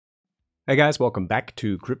Hey guys, welcome back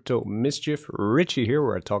to Crypto Mischief. Richie here,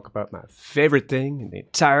 where I talk about my favorite thing in the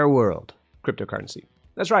entire world, cryptocurrency.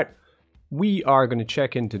 That's right. We are going to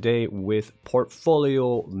check in today with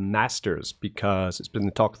Portfolio Masters because it's been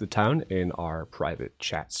the talk of the town in our private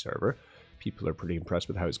chat server. People are pretty impressed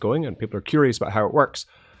with how it's going and people are curious about how it works.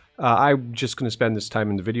 I'm just going to spend this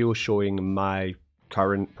time in the video showing my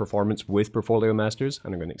current performance with Portfolio Masters,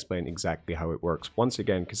 and I'm going to explain exactly how it works once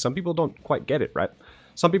again because some people don't quite get it, right?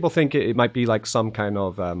 Some people think it might be like some kind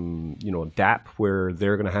of, DApp where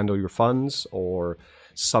they're going to handle your funds, or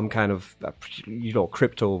some kind of,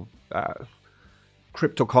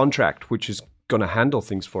 crypto contract which is going to handle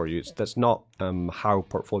things for you. That's not how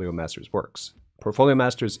Portfolio Masters works. Portfolio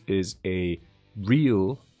Masters is a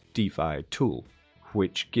real DeFi tool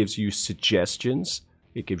which gives you suggestions,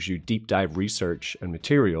 it gives you deep dive research and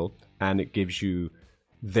material, and it gives you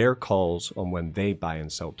their calls on when they buy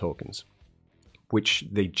and sell tokens, which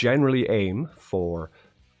they generally aim for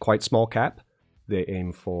quite small cap. They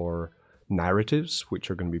aim for narratives,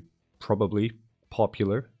 which are going to be probably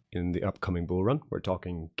popular in the upcoming bull run. We're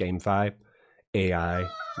talking GameFi, AI,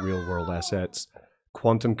 real world assets,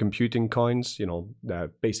 quantum computing coins.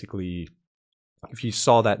 Basically, if you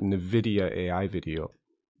saw that NVIDIA AI video,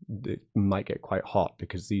 it might get quite hot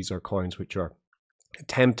because these are coins which are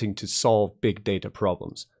attempting to solve big data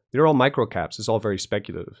problems. They're all micro caps. It's all very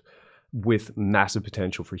speculative, with massive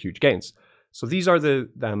potential for huge gains. So these are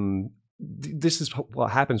this is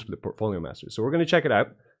what happens with the Portfolio Masters. So we're going to check it out.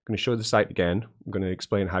 I'm going to show the site again. I'm going to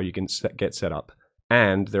explain how you can get set up.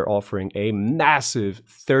 And they're offering a massive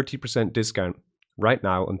 30% discount right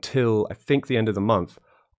now until I think the end of the month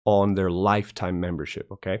on their lifetime membership,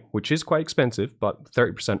 okay? Which is quite expensive, but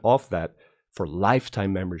 30% off that for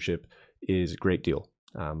lifetime membership is a great deal.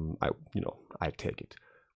 I take it.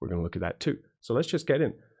 We're going to look at that too. So let's just get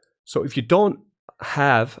in. So if you don't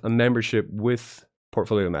have a membership with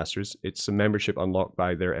Portfolio Masters, it's a membership unlocked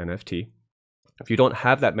by their NFT. If you don't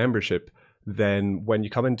have that membership, then when you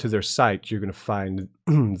come into their site, you're going to find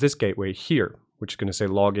this gateway here, which is going to say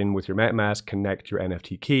log in with your MetaMask, connect your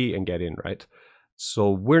NFT key, and get in, right?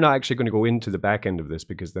 So we're not actually going to go into the back end of this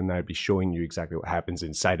because then I'd be showing you exactly what happens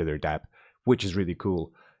inside of their dApp, which is really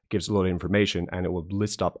cool. It gives a lot of information, and it will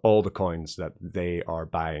list up all the coins that they are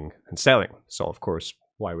buying and selling. So of course,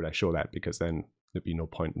 why would I show that? Because then there'd be no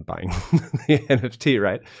point in buying the NFT,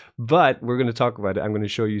 right? But we're going to talk about it. I'm going to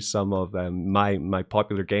show you some of my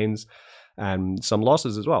popular gains and some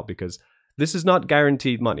losses as well, because this is not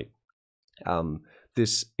guaranteed money.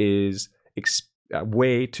 This is a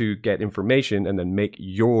way to get information and then make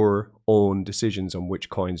your own decisions on which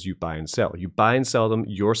coins you buy and sell. You buy and sell them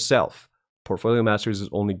yourself. Portfolio Masters is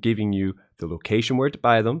only giving you the location where to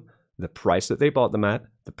buy them, the price that they bought them at,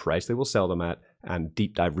 the price they will sell them at, and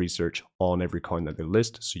deep dive research on every coin that they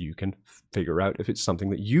list so you can figure out if it's something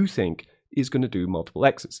that you think is going to do multiple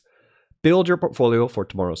X's. Build your portfolio for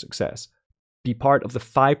tomorrow's success. Be part of the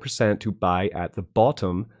 5% who buy at the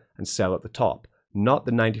bottom and sell at the top, not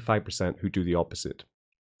the 95% who do the opposite.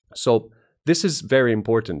 So this is very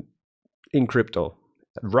important in crypto.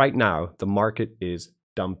 Right now, the market is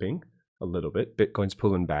dumping a little bit. Bitcoin's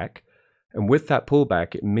pulling back. And with that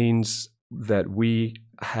pullback, it means that we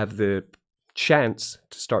have the chance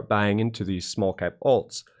to start buying into these small cap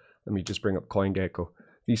alts. Let me just bring up CoinGecko.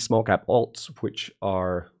 These small cap alts, which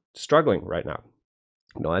are struggling right now.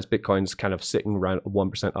 As Bitcoin's kind of sitting around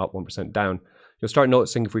 1% up, 1% down, you'll start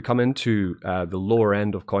noticing if we come into the lower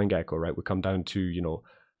end of CoinGecko, right? We come down to,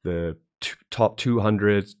 the top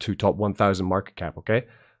 200 to top 1,000 market cap, okay?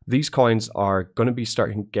 These coins are going to be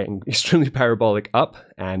getting extremely parabolic up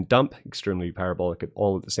and dump extremely parabolic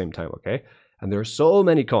all at the same time, okay? And there are so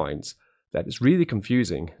many coins that it's really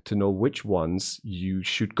confusing to know which ones you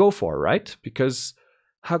should go for, right? Because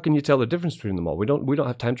how can you tell the difference between them all? We don't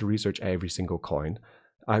have time to research every single coin.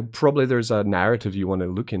 Probably there's a narrative you want to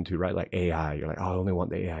look into, right? Like AI, you're like, oh, I only want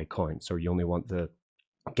the AI coins, or you only want the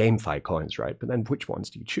GameFi coins, right? But then which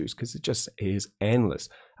ones do you choose? Because it just is endless.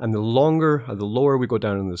 And the lower we go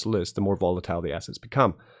down in this list, the more volatile the assets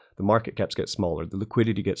become. The market caps get smaller, the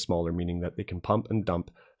liquidity gets smaller, meaning that they can pump and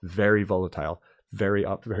dump, very volatile, very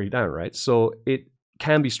up, very down, right? So it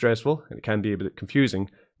can be stressful and it can be a bit confusing.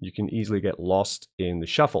 You can easily get lost in the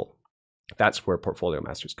shuffle. That's where Portfolio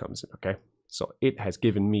Masters comes in, okay? So it has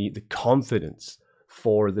given me the confidence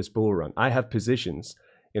for this bull run. I have positions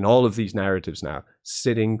in all of these narratives now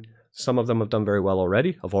sitting. Some of them have done very well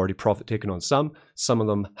already. I've already profit taken on some. Some of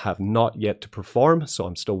them have not yet to perform, so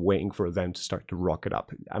I'm still waiting for them to start to rocket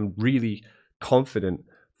up. I'm really confident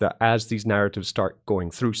that as these narratives start going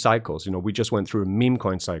through cycles, we just went through a meme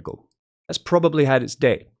coin cycle. That's probably had its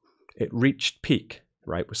day. It reached peak.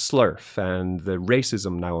 right? With Slurf and the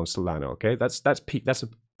racism now on Solana. Okay, that's peak. That's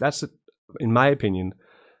in my opinion,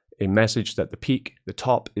 a message that the peak, the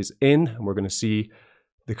top is in, and we're going to see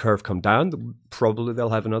the curve come down. Probably they'll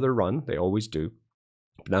have another run. They always do.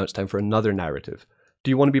 But now it's time for another narrative.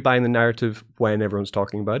 Do you want to be buying the narrative when everyone's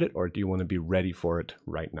talking about it, or do you want to be ready for it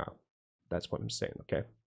right now? That's what I'm saying, okay?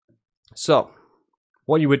 So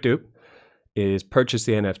what you would do is purchase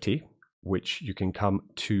the NFT, which you can come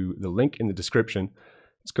to the link in the description.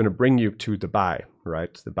 It's going to bring you to the buy,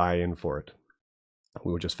 right? The buy-in for it.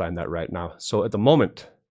 We will just find that right now. So at the moment,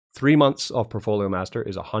 3 months of Portfolio Master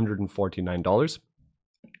is $149.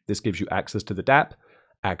 This gives you access to the DApp,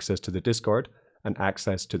 access to the Discord, and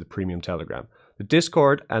access to the premium Telegram. The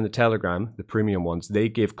Discord and the Telegram, the premium ones, they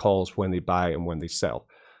give calls when they buy and when they sell,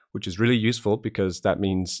 which is really useful because that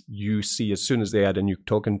means you see as soon as they add a new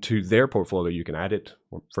token to their portfolio, you can add it,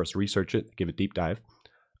 or first research it, give a deep dive.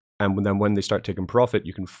 And then when they start taking profit,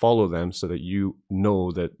 you can follow them so that you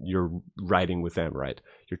know that you're riding with them, right?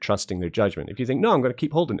 You're trusting their judgment. If you think, no, I'm going to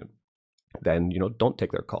keep holding it, then, don't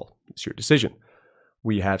take their call. It's your decision.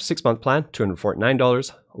 We have 6-month plan,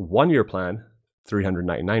 $249, a 1-year plan,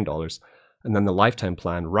 $399, and then the lifetime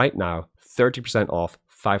plan right now, 30% off,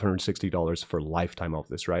 $560 for lifetime of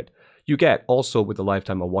this, right? You get also with the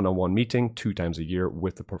lifetime a one-on-one meeting 2 times a year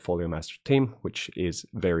with the Portfolio Master team, which is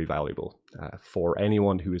very valuable for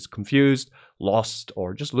anyone who is confused, lost,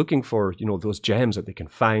 or just looking for, those gems that they can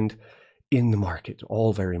find in the market.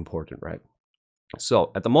 All very important, right?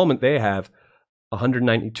 So at the moment they have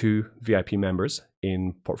 192 VIP members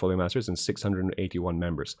in Portfolio Masters and 681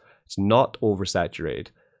 members. It's not oversaturated.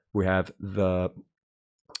 We have the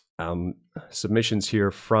submissions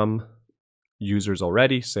here from users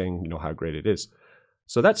already saying, how great it is.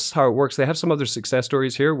 So that's how it works. They have some other success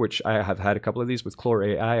stories here, which I have had a couple of these with Chlor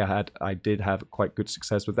AI. I did have quite good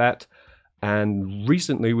success with that. And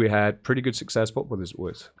recently we had pretty good success. What was it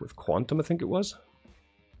with Quantum, I think it was.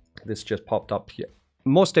 This just popped up here.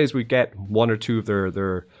 Most days we get 1 or 2 of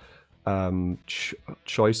their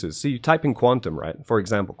choices. So you type in Quantum, right? For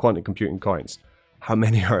example, quantum computing coins. How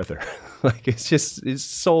many are there? It's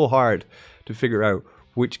so hard to figure out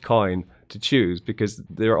which coin to choose because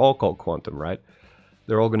they're all called Quantum, right?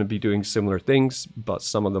 They're all going to be doing similar things, but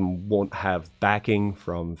some of them won't have backing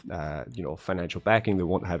from, financial backing. They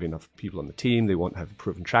won't have enough people on the team. They won't have a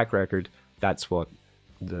proven track record. That's what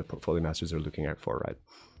the Portfolio Masters are looking out for, right?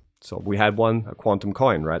 So we had a Quantum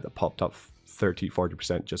coin, right, that popped up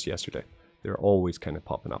 30-40% just yesterday. They're always kind of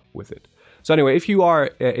popping up with it. So anyway, if you are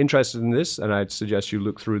interested in this, and I'd suggest you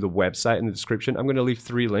look through the website in the description. I'm going to leave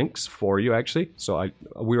 3 links for you, actually. So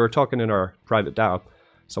we were talking in our private DAO.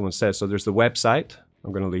 Someone says, so there's the website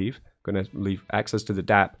I'm going to leave. I'm going to leave access to the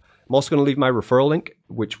DApp. I'm also going to leave my referral link,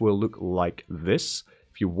 which will look like this.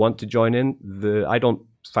 If you want to join in, I don't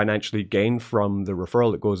financially gain from the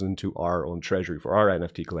referral that goes into our own treasury for our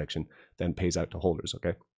NFT collection, then pays out to holders,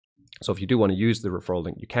 okay? So if you do want to use the referral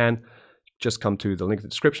link, you can. Just come to the link in the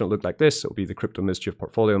description. It'll look like this. It'll be the Crypto Mischief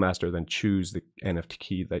Portfolio Master. Then choose the NFT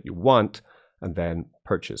key that you want and then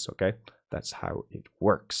purchase, okay? That's how it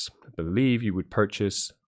works. I believe you would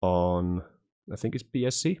purchase on, I think it's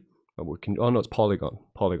BSC. Oh no, it's Polygon.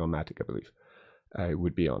 Polygon-matic, I believe. It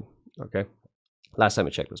would be on, okay? Last time I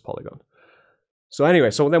checked it was Polygon. So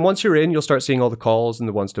anyway, so then once you're in, you'll start seeing all the calls and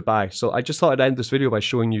the ones to buy. So I just thought I'd end this video by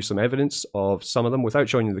showing you some evidence of some of them without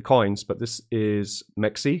showing you the coins, but this is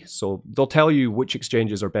Mexi. So they'll tell you which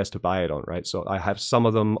exchanges are best to buy it on, right? So I have some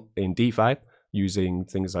of them in DeFi using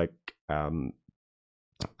things like over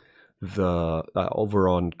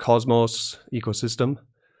on Cosmos ecosystem.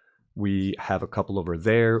 We have a couple over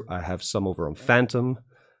there. I have some over on Phantom.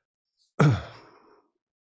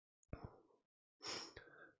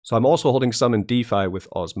 So I'm also holding some in DeFi with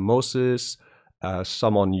Osmosis,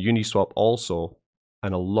 some on Uniswap also,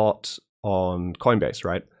 and a lot on Coinbase,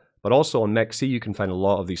 right? But also on Mexi, you can find a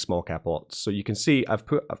lot of these small cap lots. So you can see I've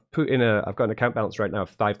got an account balance right now of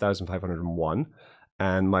 5,501,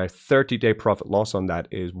 and my 30-day profit loss on that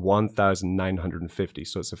is 1,950.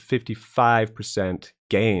 So it's a 55%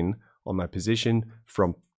 gain on my position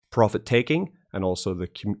from profit taking. And also the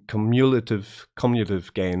cumulative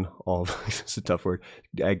gain of, it's a tough word,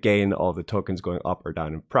 gain of the tokens going up or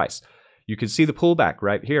down in price. You can see the pullback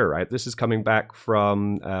right here, right? This is coming back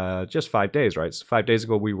from just 5 days, right? So 5 days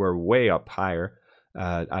ago, we were way up higher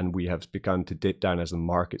and we have begun to dip down as the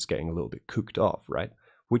market's getting a little bit cooked off, right?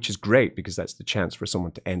 Which is great because that's the chance for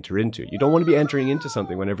someone to enter into it. You don't want to be entering into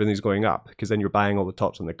something when everything's going up because then you're buying all the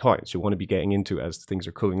tops on the coins. You want to be getting into it as things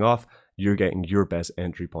are cooling off. You're getting your best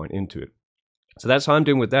entry point into it. So that's how I'm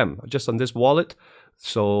doing with them. Just on this wallet,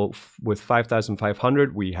 So with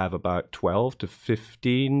 5,500, we have about 12 to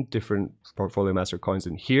 15 different Portfolio Master coins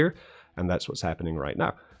in here. And that's what's happening right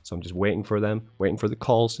now. So I'm just waiting for them, waiting for the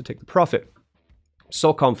calls to take the profit.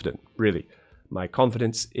 So confident, really. My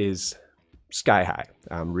confidence is sky high.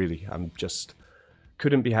 I'm just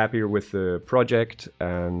couldn't be happier with the project,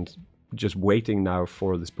 and just waiting now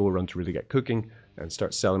for this bull run to really get cooking and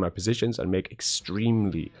start selling my positions and make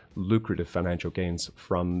extremely lucrative financial gains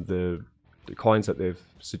from the coins that they've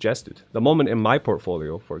suggested. The moment in my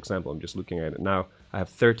portfolio, for example, I'm just looking at it now, I have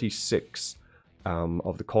 36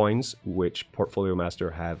 of the coins which Portfolio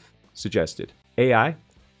Master have suggested. AI,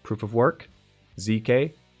 Proof of Work,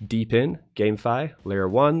 ZK, DeepIn, GameFi, Layer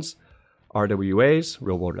 1s, RWAs,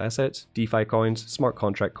 real world assets, DeFi coins, smart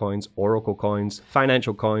contract coins, Oracle coins,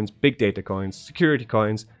 financial coins, big data coins, security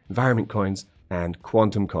coins, environment coins, and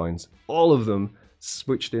quantum coins. All of them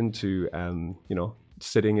switched into,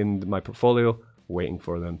 sitting in my portfolio, waiting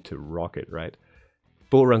for them to rocket, right?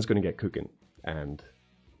 Bull run's going to get cooking, and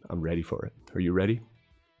I'm ready for it. Are you ready?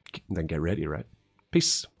 Then get ready, right?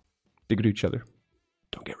 Peace. Be good to each other.